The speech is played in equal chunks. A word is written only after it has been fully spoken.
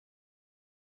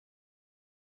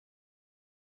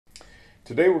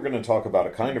Today we're going to talk about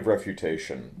a kind of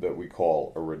refutation that we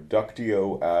call a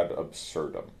reductio ad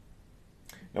absurdum.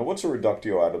 Now, what's a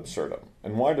reductio ad absurdum,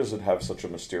 and why does it have such a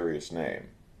mysterious name?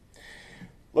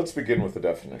 Let's begin with the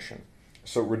definition.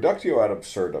 So, reductio ad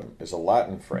absurdum is a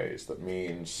Latin phrase that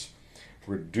means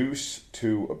reduce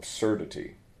to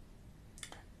absurdity.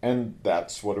 And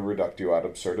that's what a reductio ad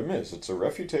absurdum is. It's a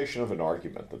refutation of an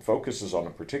argument that focuses on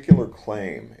a particular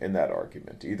claim in that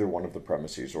argument, either one of the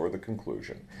premises or the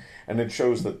conclusion. And it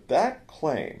shows that that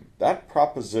claim, that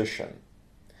proposition,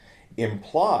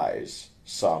 implies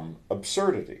some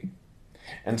absurdity.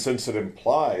 And since it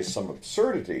implies some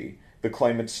absurdity, the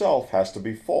claim itself has to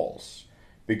be false,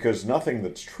 because nothing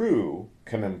that's true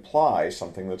can imply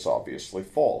something that's obviously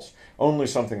false. Only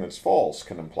something that's false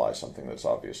can imply something that's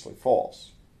obviously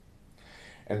false.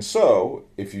 And so,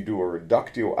 if you do a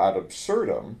reductio ad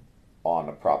absurdum on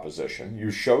a proposition,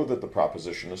 you show that the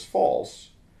proposition is false,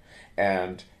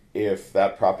 and if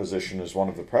that proposition is one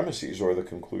of the premises or the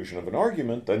conclusion of an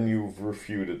argument, then you've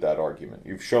refuted that argument.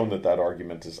 You've shown that that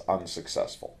argument is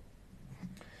unsuccessful.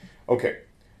 Okay,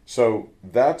 so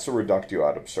that's a reductio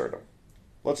ad absurdum.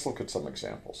 Let's look at some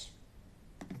examples.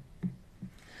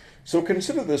 So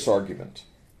consider this argument.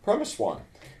 Premise 1.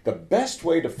 The best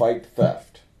way to fight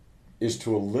theft is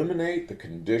to eliminate the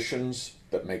conditions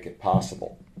that make it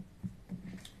possible.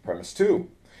 Premise 2.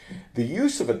 The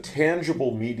use of a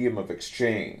tangible medium of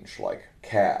exchange, like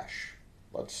cash,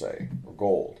 let's say, or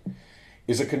gold,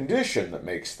 is a condition that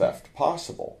makes theft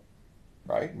possible,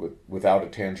 right? Without a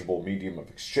tangible medium of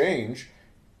exchange,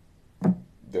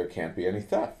 there can't be any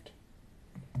theft.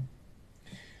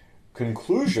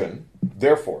 Conclusion,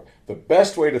 therefore, the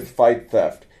best way to fight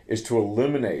theft is to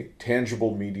eliminate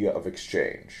tangible media of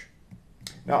exchange.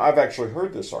 Now, I've actually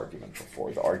heard this argument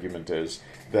before. The argument is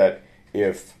that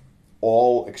if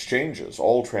all exchanges,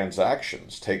 all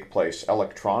transactions take place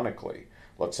electronically,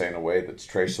 let's say in a way that's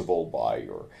traceable by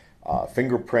your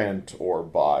fingerprint or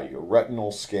by your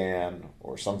retinal scan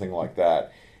or something like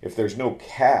that, if there's no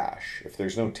cash, if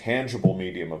there's no tangible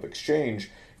medium of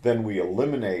exchange, then we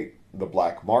eliminate the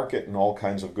black market and all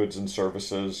kinds of goods and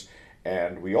services,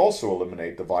 and we also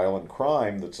eliminate the violent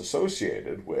crime that's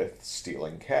associated with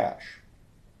stealing cash.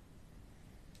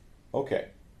 Okay,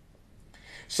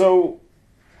 so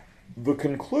the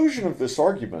conclusion of this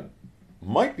argument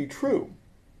might be true.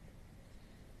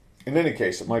 In any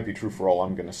case, it might be true for all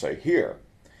I'm going to say here.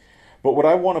 But what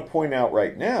I want to point out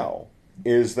right now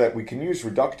is that we can use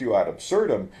reductio ad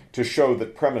absurdum to show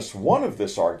that premise 1 of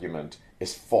this argument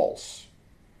is false.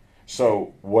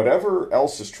 So whatever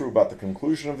else is true about the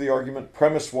conclusion of the argument,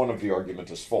 premise 1 of the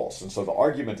argument is false. And so the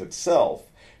argument itself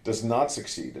does not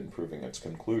succeed in proving its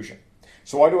conclusion.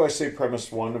 So why do I say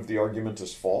premise 1 of the argument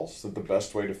is false, that the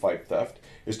best way to fight theft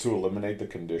is to eliminate the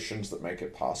conditions that make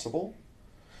it possible?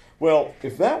 Well,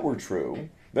 if that were true,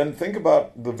 then think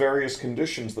about the various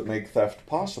conditions that make theft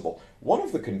possible. One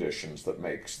of the conditions that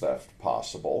makes theft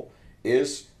possible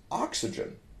is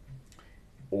oxygen,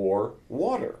 or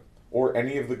water, or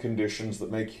any of the conditions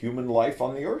that make human life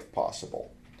on the earth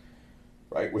possible.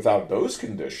 Right? Without those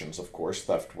conditions, of course,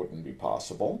 theft wouldn't be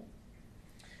possible.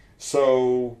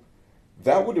 So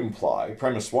that would imply,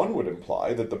 premise 1 would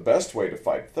imply, that the best way to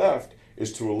fight theft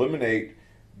is to eliminate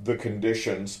the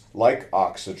conditions like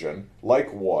oxygen,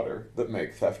 like water, that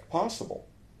make theft possible.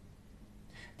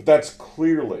 But that's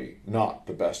clearly not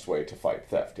the best way to fight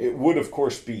theft. It would, of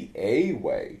course, be a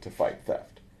way to fight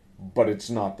theft, but it's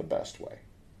not the best way.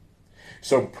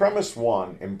 So premise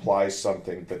 1 implies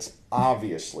something that's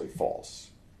obviously false,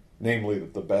 namely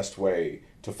that the best way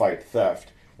to fight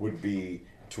theft would be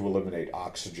to eliminate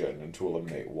oxygen and to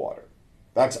eliminate water.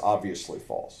 That's obviously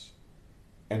false.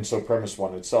 And so premise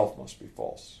 1 itself must be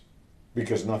false,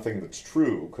 because nothing that's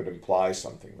true could imply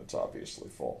something that's obviously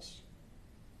false.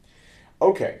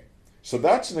 Okay, so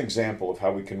that's an example of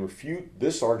how we can refute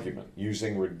this argument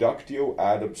using reductio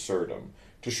ad absurdum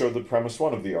to show that premise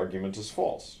 1 of the argument is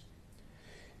false.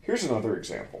 Here's another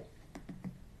example.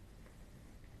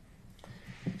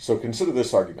 So consider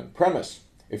this argument. Premise: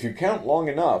 if you count long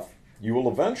enough, you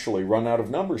will eventually run out of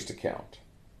numbers to count.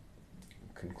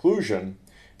 Conclusion: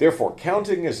 therefore,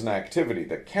 counting is an activity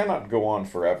that cannot go on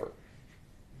forever.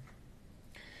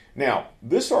 Now,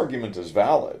 this argument is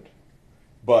valid,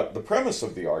 but the premise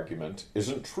of the argument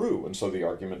isn't true, and so the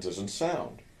argument isn't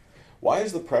sound. Why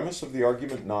is the premise of the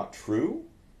argument not true?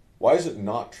 Why is it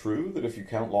not true that if you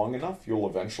count long enough, you'll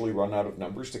eventually run out of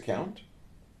numbers to count?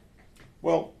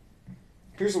 Well,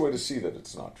 here's a way to see that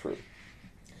it's not true.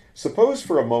 Suppose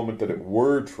for a moment that it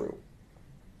were true,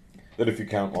 that if you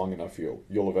count long enough,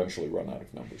 you'll eventually run out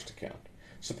of numbers to count.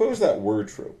 Suppose that were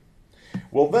true.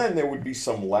 Well, then there would be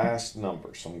some last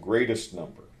number, some greatest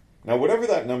number. Now, whatever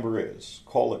that number is,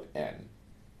 call it n.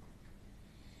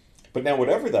 But now,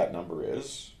 whatever that number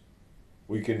is,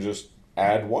 we can just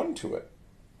add 1 to it.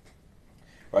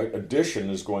 Right? Addition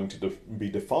is going to be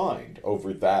defined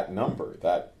over that number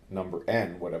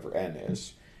n, whatever n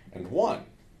is, and 1.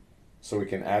 So we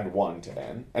can add 1 to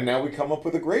n, and now we come up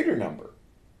with a greater number.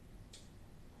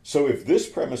 So if this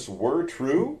premise were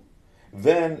true,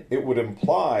 then it would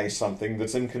imply something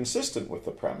that's inconsistent with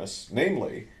the premise,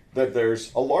 namely that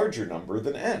there's a larger number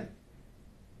than n.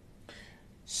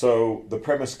 So the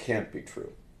premise can't be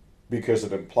true, because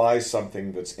it implies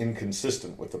something that's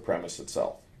inconsistent with the premise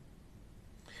itself.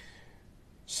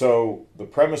 So the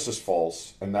premise is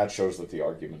false, and that shows that the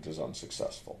argument is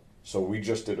unsuccessful. So we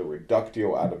just did a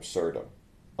reductio ad absurdum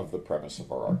of the premise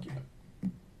of our argument.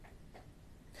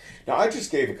 Now, I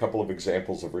just gave a couple of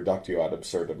examples of reductio ad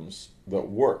absurdums that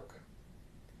work.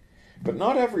 But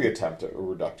not every attempt at a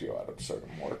reductio ad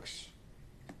absurdum works.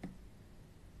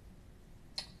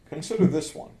 Consider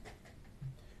this one.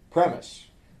 Premise: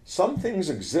 some things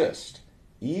exist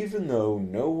even though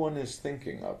no one is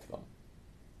thinking of them.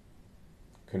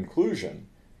 Conclusion: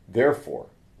 therefore,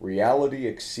 reality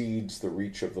exceeds the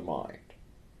reach of the mind.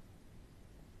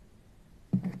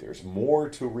 There's more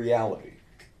to reality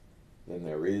than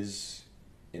there is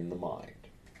in the mind.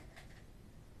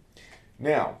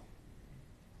 Now,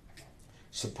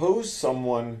 suppose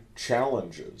someone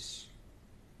challenges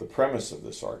the premise of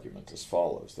this argument as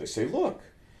follows. They say, look,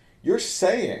 you're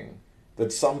saying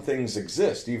that some things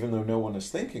exist even though no one is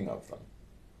thinking of them.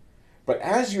 But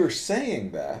as you're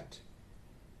saying that,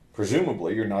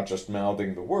 presumably you're not just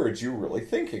mouthing the words, you're really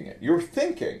thinking it. You're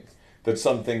thinking that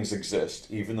some things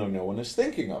exist even though no one is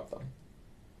thinking of them.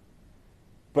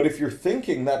 But if you're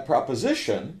thinking that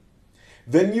proposition,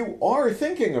 then you are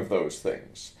thinking of those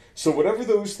things. So whatever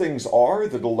those things are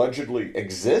that allegedly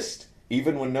exist,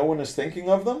 even when no one is thinking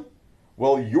of them,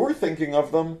 well, you're thinking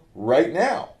of them right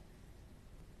now.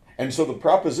 And so the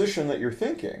proposition that you're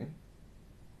thinking,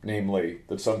 namely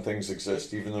that some things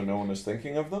exist even though no one is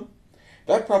thinking of them,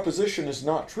 that proposition is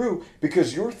not true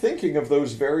because you're thinking of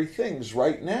those very things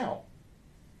right now.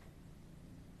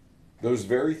 Those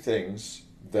very things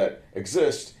that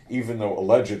exist even though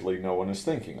allegedly no one is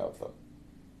thinking of them.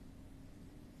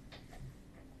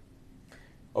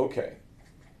 Okay,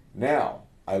 now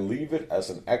I leave it as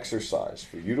an exercise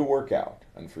for you to work out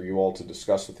and for you all to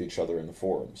discuss with each other in the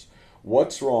forums.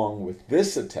 What's wrong with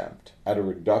this attempt at a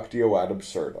reductio ad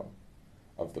absurdum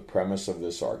of the premise of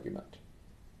this argument?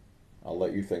 I'll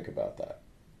let you think about that.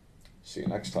 See you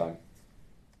next time.